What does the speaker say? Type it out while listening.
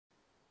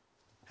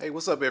Hey,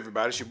 what's up,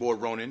 everybody? It's your boy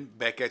Ronan,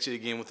 back at you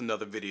again with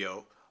another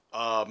video.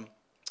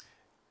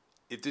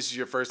 If this is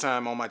your first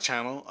time on my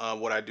channel,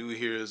 what I do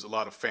here is a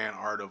lot of fan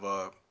art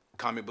of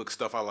comic book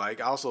stuff I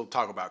like. I also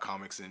talk about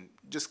comics and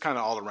just kind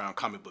of all around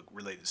comic book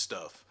related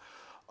stuff.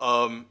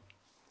 I'm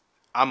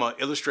an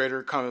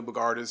illustrator, comic book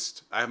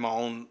artist. I have my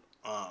own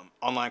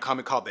online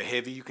comic called The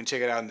Heavy. You can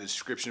check it out in the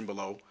description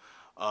below.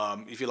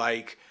 If you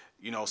like,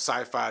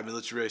 sci-fi,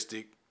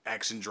 militaristic,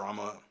 action,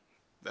 drama,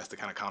 that's the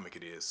kind of comic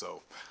it is.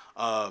 So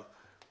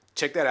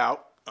check that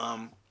out.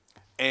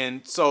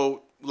 And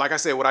so, like I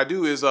said, what I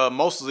do is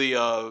mostly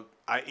I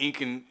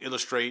ink and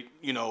illustrate,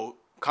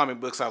 comic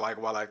books I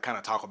like while I kind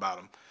of talk about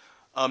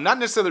them. Not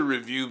necessarily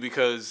review,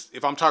 because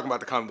if I'm talking about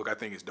the comic book, I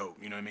think it's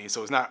dope. You know what I mean?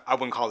 So it's not, I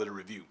wouldn't call it a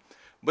review.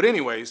 But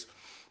anyways,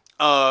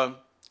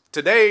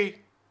 today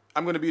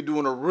I'm going to be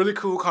doing a really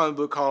cool comic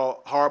book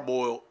called Hard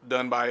Boiled,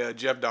 done by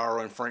Geof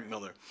Darrow and Frank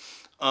Miller.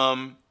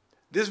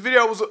 This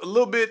video was a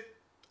little bit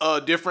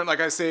different,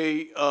 like I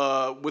say,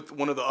 with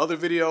one of the other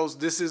videos.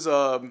 This is,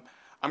 I'm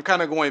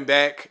kind of going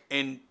back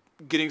and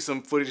getting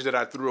some footage that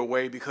I threw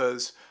away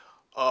because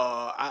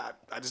I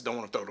just don't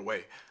want to throw it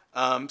away.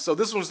 So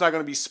this one's not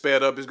going to be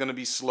sped up. It's going to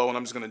be slow, and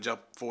I'm just going to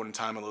jump forward in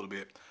time a little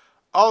bit.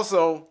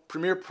 Also,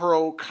 Premiere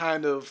Pro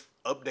kind of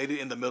updated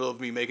in the middle of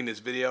me making this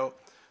video.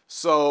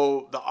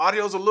 So the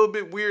audio is a little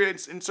bit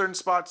weird in certain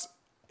spots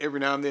every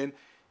now and then.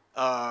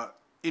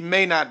 It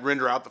may not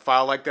render out the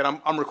file like that.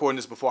 I'm recording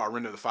this before I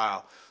render the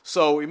file.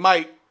 So it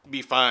might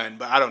be fine,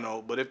 but I don't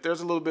know. But if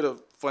there's a little bit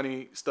of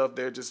funny stuff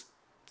there, just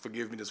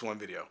forgive me this one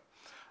video.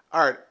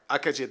 All right, I'll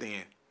catch you at the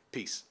end.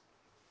 Peace.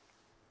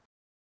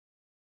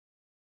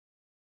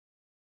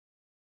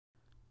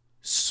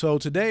 So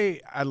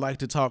today I'd like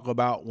to talk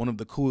about one of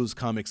the coolest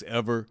comics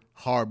ever,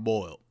 Hard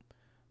Boiled.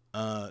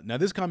 Now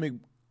this comic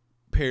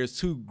pairs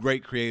two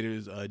great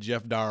creators,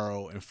 Geof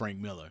Darrow and Frank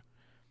Miller.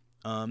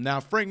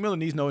 Now Frank Miller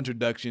needs no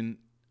introduction.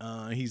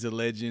 He's a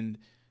legend.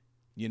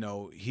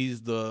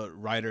 He's the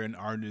writer and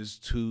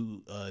artist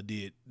who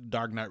did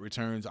Dark Knight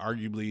Returns,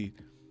 arguably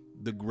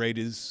the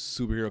greatest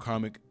superhero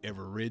comic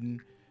ever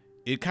written.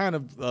 It kind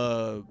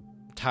of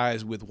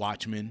ties with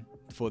Watchmen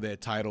for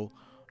that title.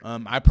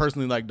 I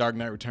personally like Dark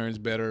Knight Returns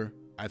better.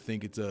 I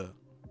think it's a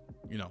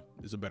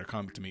better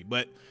comic to me.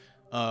 But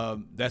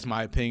that's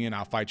my opinion.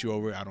 I'll fight you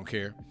over it. I don't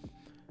care.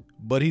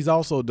 But he's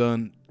also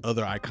done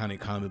other iconic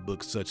comic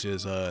books such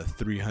as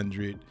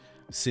 300,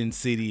 Sin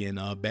City,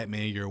 and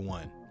Batman Year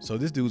One. So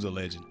this dude's a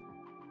legend.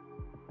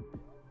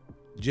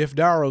 Geof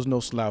Darrow's no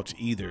slouch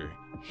either.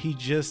 He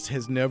just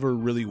has never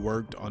really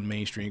worked on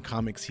mainstream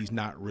comics. He's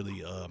not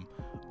really a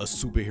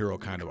superhero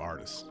kind of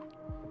artist.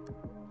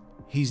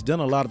 He's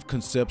done a lot of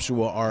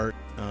conceptual art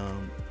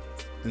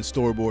and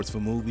storyboards for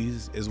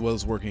movies, as well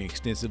as working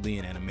extensively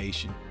in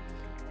animation.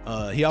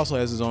 He also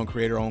has his own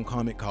creator-owned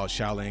comic called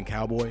Shaolin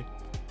Cowboy.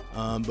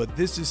 But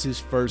this is his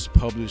first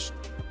published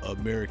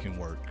American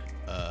work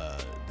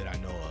that I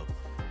know of.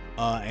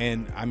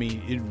 And I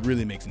mean, it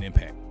really makes an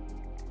impact.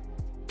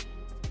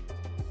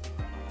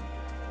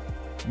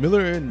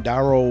 Miller and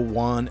Darrow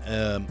won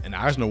an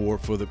Eisner Award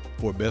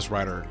for Best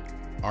Writer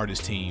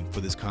Artist Team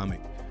for this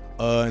comic.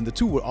 And the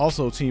two would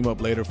also team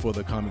up later for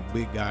the comic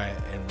Big Guy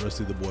and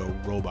Rusty the Boy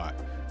Robot,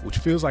 which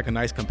feels like a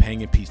nice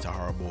companion piece to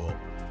Hard Boiled,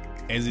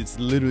 as it's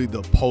literally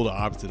the polar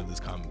opposite of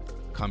this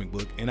comic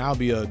book. And I'll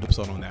be a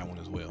episode on that one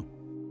as well.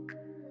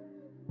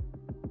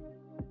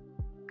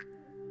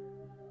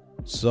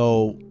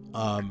 So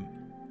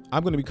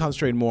I'm going to be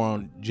concentrating more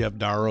on Geof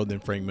Darrow than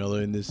Frank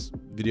Miller in this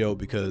video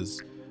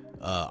because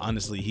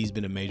honestly, he's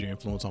been a major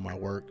influence on my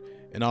work.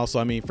 And also,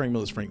 I mean, Frank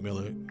Miller's Frank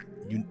Miller.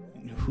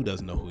 Who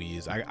doesn't know who he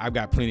is? I've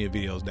got plenty of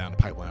videos down the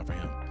pipeline for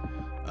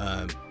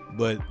him.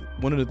 But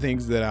one of the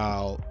things that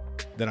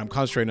I'm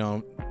concentrating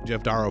on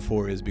Geof Darrow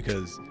for is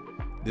because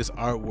this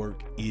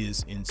artwork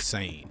is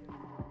insane.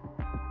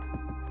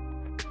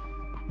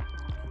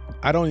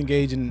 I don't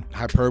engage in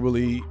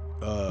hyperbole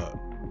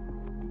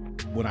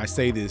when I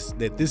say this,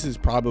 that this is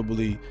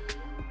probably,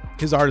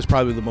 his art is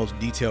probably the most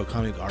detailed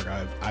comic art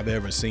I've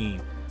ever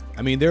seen.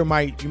 I mean, you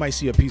might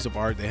see a piece of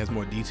art that has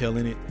more detail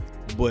in it,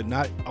 but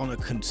not on a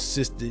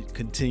consistent,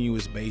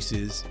 continuous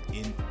basis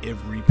in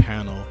every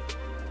panel,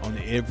 on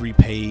every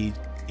page,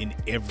 in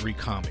every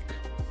comic.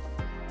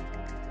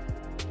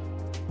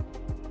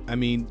 I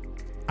mean,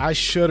 I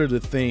shudder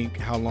to think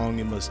how long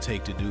it must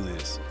take to do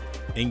this,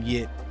 and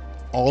yet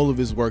all of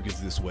his work is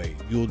this way.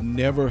 You'll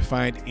never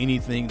find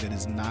anything that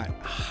is not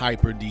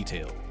hyper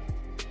detailed.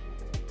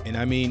 And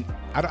I mean,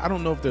 I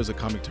don't know if there's a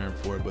comic term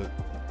for it, but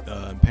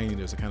in painting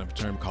there's a kind of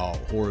term called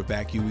horror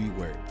vacuum,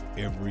 where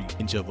every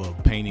inch of a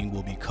painting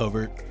will be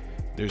covered.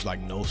 There's like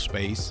no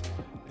space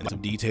and some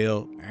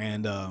detail.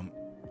 And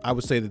I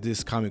would say that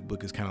this comic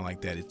book is kind of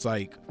like that. It's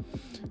like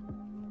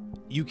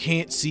you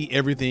can't see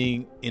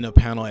everything in a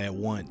panel at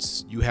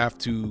once. You have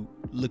to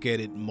look at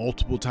it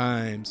multiple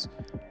times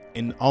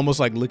and almost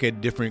like look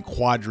at different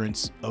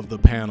quadrants of the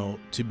panel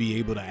to be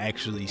able to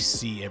actually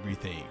see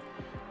everything.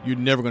 You're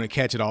never going to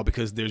catch it all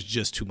because there's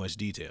just too much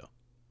detail.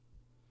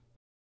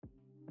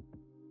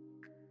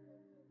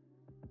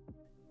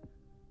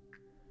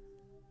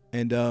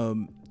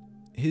 and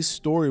his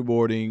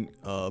storyboarding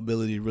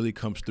ability really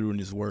comes through in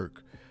his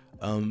work.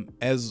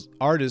 As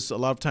artists, a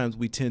lot of times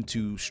we tend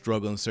to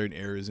struggle in certain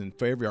areas, and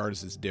for every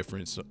artist it's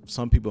different. So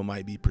some people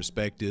might be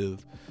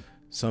perspective,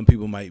 some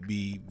people might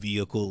be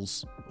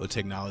vehicles or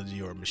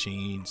technology or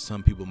machines,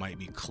 some people might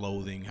be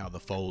clothing, how the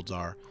folds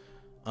are.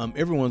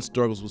 Everyone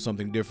struggles with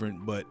something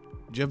different, but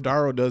Geof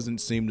Darrow doesn't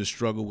seem to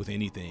struggle with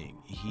anything.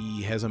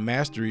 He has a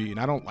mastery, and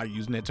I don't like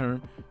using that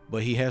term,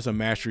 but he has a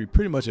mastery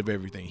pretty much of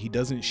everything. He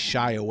doesn't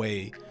shy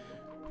away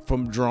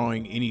from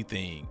drawing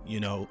anything. You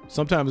know,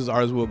 sometimes as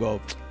artists will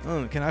go,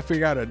 oh, can I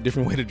figure out a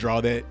different way to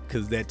draw that,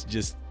 because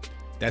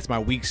that's my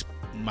weak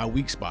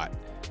spot.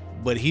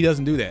 But he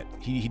doesn't do that.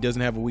 He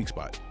doesn't have a weak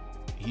spot.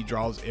 He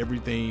draws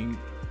everything,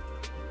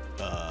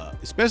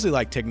 especially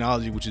like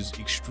technology, which is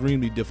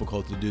extremely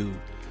difficult to do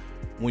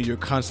when you're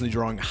constantly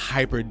drawing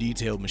hyper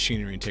detailed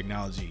machinery and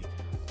technology,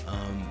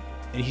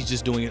 and he's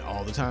just doing it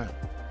all the time.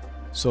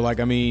 So like,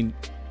 I mean,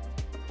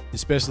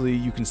 especially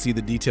you can see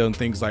the detail in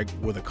things like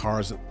where the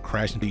cars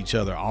crash into each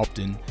other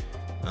often.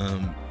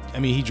 I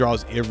mean, he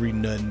draws every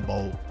nut and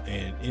bolt,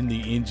 and in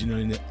the engine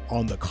and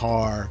on the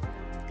car,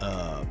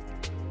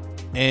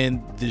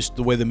 and just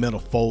the way the metal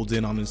folds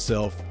in on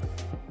itself.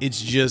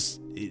 It's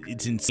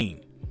insane.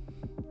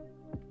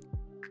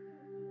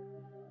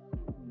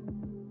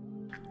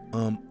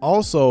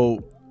 Also,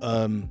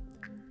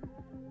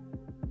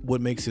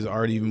 what makes his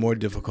art even more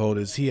difficult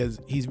is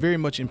he's very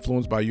much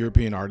influenced by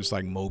European artists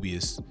like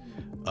Mobius.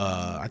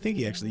 I think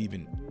he actually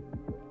even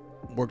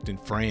worked in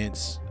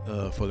France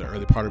for the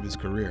early part of his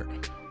career.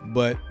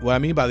 But what I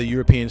mean by the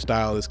European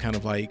style is kind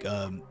of like,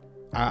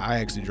 I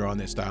actually draw in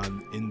that style,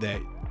 in that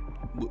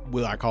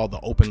what I call the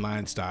open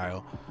line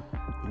style,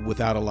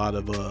 without a lot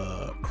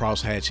of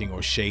cross hatching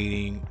or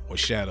shading or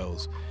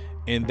shadows,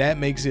 and that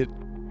makes it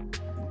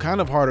kind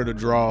of harder to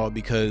draw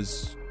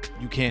because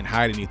you can't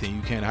hide anything.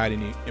 You can't hide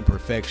any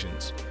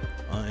imperfections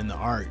in the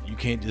art. You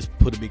can't just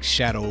put a big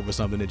shadow over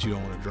something that you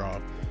don't want to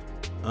draw.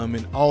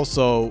 And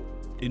also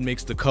it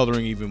makes the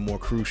coloring even more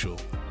crucial.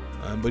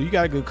 But you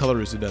got a good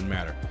colorist, it doesn't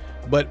matter.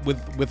 But with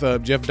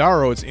Geof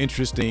Darrow, it's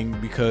interesting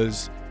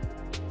because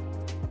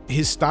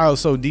his style is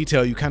so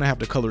detailed, you kind of have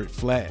to color it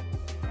flat,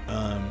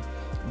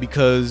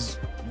 because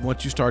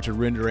once you start to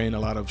render in a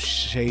lot of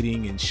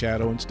shading and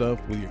shadow and stuff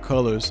with your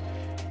colors,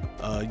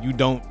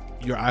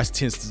 your eyes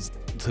tends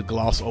to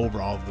gloss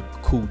over all of the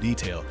cool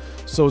detail.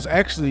 So it's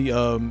actually,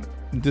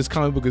 this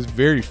comic book is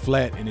very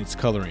flat in its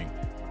coloring.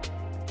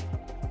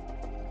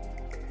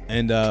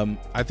 And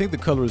I think the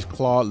colorist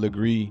Claude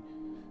Legris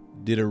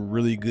did a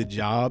really good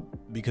job,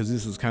 because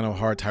this is kind of a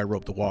hard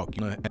tightrope to walk.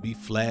 You know, be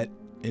flat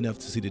enough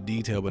to see the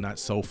detail, but not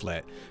so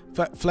flat.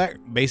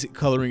 Flat basic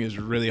coloring is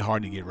really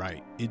hard to get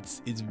right.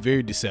 It's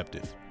very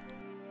deceptive.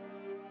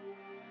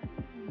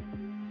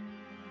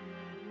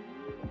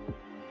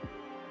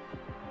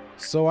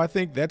 So I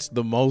think that's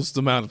the most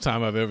amount of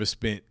time I've ever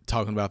spent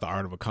talking about the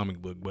art of a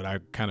comic book, but I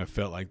kind of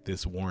felt like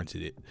this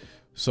warranted it.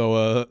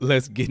 So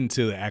let's get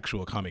into the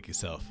actual comic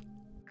itself.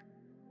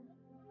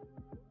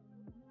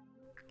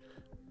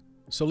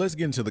 So let's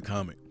get into the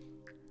comic.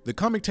 The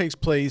comic takes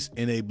place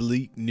in a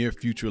bleak near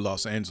future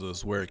Los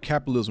Angeles where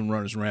capitalism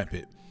runs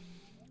rampant.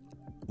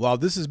 While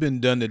this has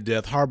been done to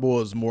death,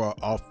 Hardboiled is more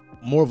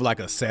of like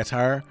a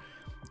satire,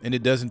 and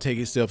it doesn't take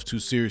itself too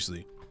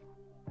seriously.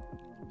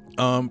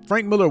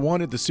 Frank Miller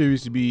wanted the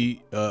series to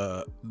be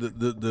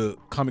the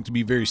comic to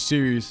be very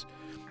serious,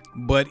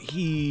 but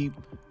he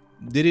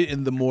did it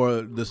in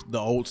the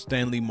old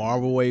Stanley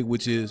Marvel way,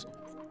 which is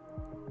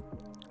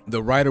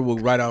the writer will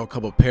write out a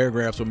couple of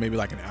paragraphs or maybe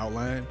like an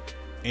outline,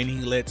 and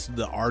he lets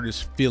the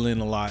artist fill in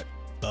a lot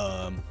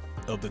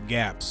of the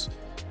gaps.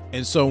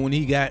 And so when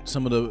he got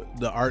some of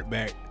the art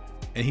back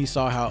and he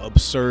saw how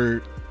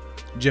absurd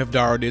Geof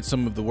Darrow did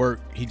some of the work,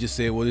 he just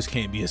said, well, this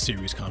can't be a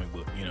serious comic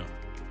book, you know.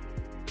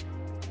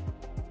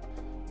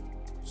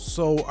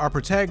 So our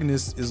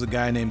protagonist is a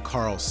guy named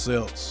Carl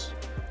Seltz.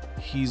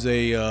 He's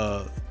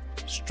a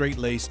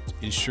straight-laced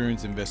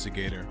insurance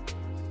investigator.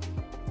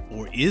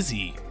 Or is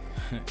he?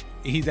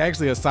 He's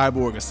actually a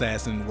cyborg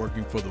assassin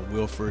working for the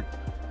Wilford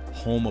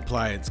Home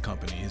Appliance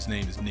Company. His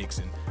name is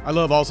Nixon. I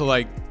love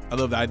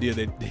the idea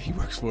that he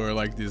works for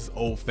like this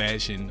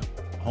old-fashioned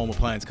home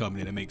appliance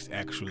company that makes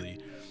actually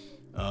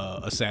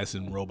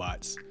assassin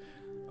robots.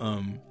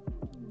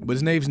 But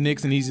his name's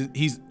Nixon.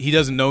 He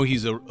doesn't know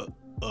he's a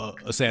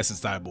assassin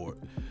cyborg,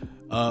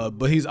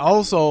 but he's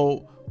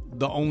also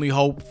the only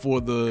hope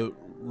for the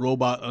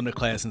robot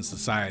underclass in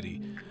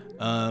society.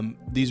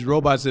 These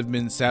robots have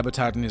been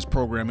sabotaging his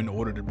program in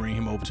order to bring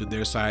him over to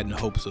their side in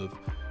hopes of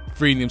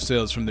freeing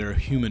themselves from their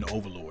human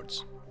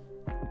overlords.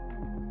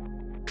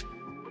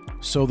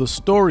 So the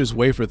story is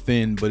wafer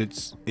thin, but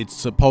it's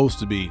supposed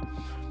to be.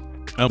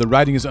 The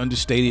writing is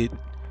understated,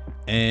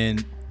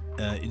 and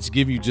it's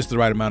giving you just the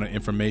right amount of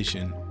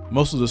information.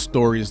 Most of the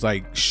story is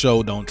like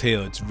show don't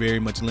tell. It's very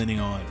much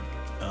leaning on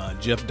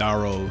Geof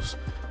Darrow's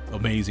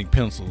amazing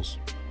pencils.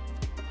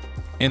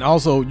 And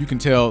also you can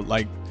tell,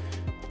 like,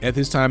 at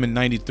this time in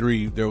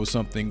 '93 there was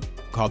something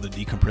called the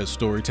decompressed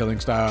storytelling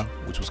style,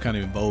 which was kind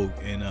of in vogue,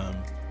 and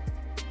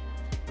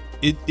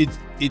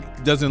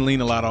it doesn't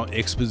lean a lot on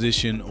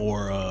exposition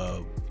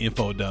or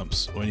info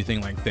dumps or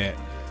anything like that.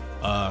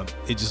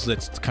 It just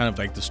lets kind of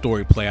like the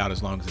story play out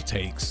as long as it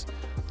takes.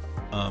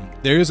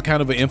 There is a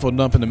kind of an info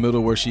dump in the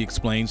middle where she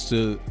explains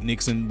to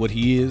Nixon what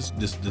he is,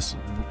 this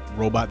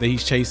robot that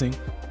he's chasing.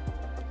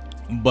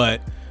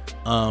 But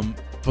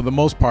for the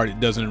most part, it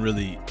doesn't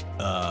really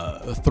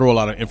throw a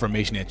lot of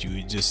information at you.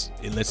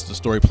 It lets the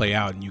story play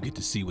out and you get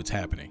to see what's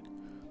happening.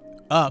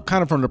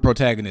 Kind of from the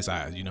protagonist's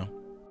eyes, you know.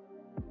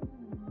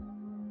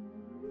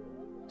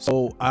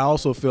 So I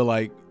also feel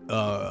like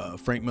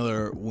Frank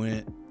Miller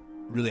went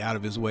really out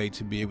of his way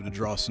to be able to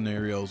draw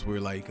scenarios where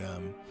like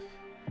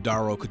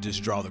Darrow could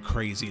just draw the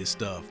craziest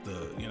stuff,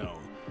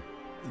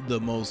 the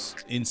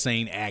most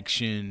insane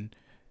action,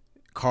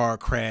 car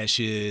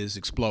crashes,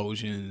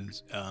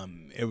 explosions,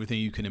 everything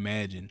you can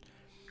imagine.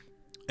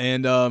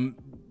 And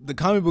the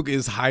comic book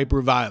is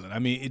hyper violent. I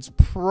mean, it's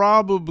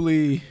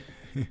probably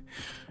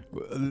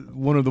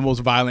one of the most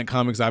violent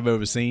comics I've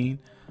ever seen.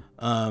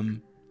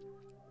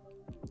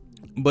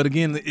 But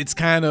again, it's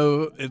kind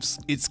of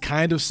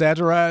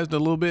satirized a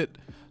little bit.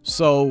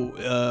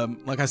 So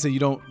like I said,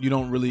 you're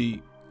not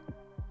really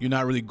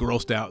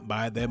grossed out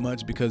by it that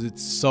much because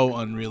it's so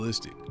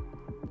unrealistic.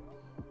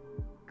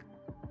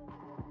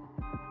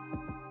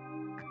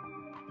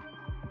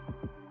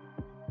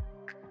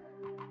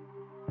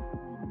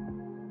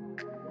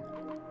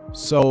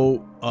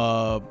 So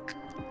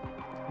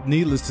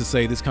needless to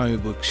say, this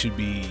comic book should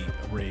be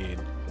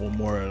read, or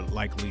more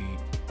likely,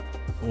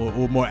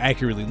 or more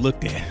accurately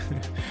looked at.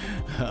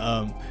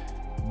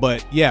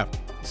 But yeah,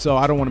 so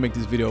I don't want to make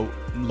this video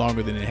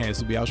longer than it has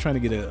to be. I was trying to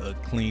get a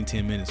clean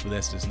 10 minutes, but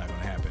that's just not going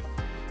to happen.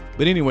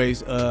 But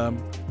anyways,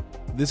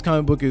 this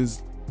comic book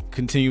is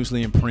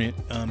continuously in print.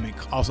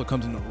 It also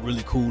comes in a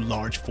really cool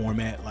large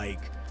format, like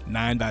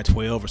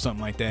 9x12 or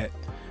something like that.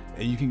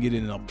 And you can get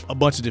it in a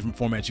bunch of different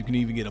formats. You can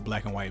even get a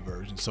black and white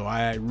version. So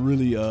I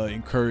really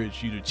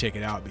encourage you to check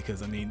it out,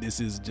 because I mean, this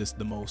is just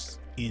the most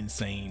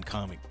insane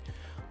comic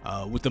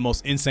with the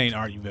most insane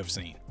art you've ever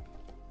seen.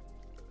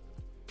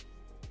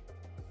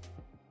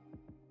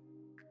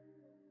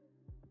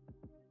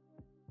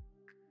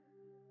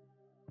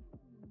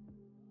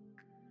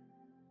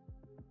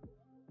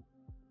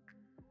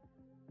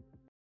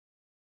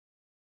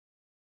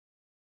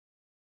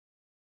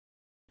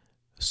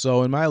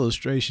 So in my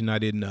illustration, I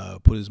didn't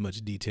put as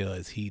much detail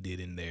as he did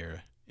in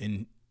there,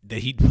 and that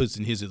he puts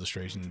in his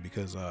illustration,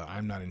 because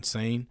I'm not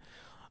insane.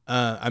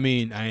 I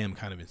mean, I am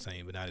kind of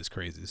insane, but not as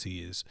crazy as he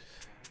is.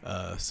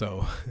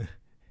 So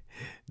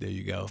there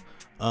you go.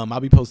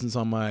 I'll be posting this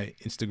on my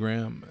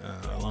Instagram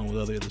along with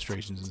other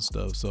illustrations and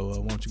stuff.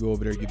 So why don't you go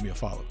over there and give me a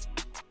follow.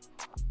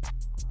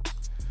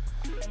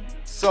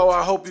 So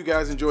I hope you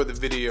guys enjoyed the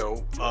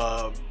video.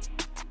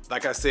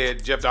 Like I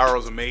said, Geof Darrow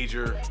is a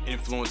major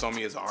influence on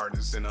me as an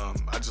artist, and I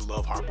just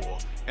love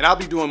Hardboiled. And I'll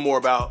be doing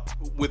more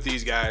with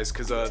these guys,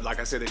 because like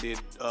I said, they did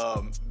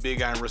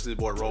Big Iron vs.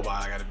 Boy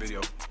Robot. I got a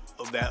video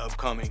of that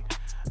upcoming.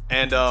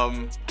 And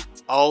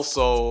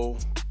also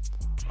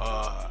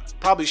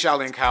probably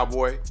Shaolin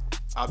Cowboy.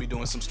 I'll be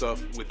doing some stuff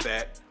with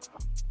that.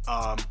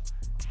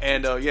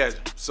 Yeah,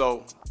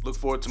 so look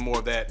forward to more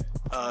of that.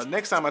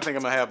 Next time I think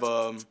I'm gonna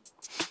have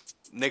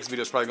next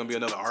video is probably gonna be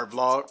another art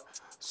vlog.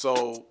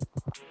 So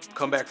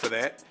come back for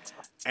that.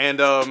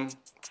 And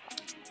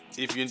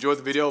if you enjoyed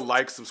the video,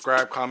 like,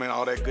 subscribe, comment,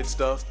 all that good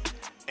stuff.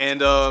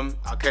 And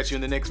I'll catch you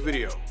in the next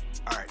video.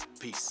 All right,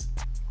 peace.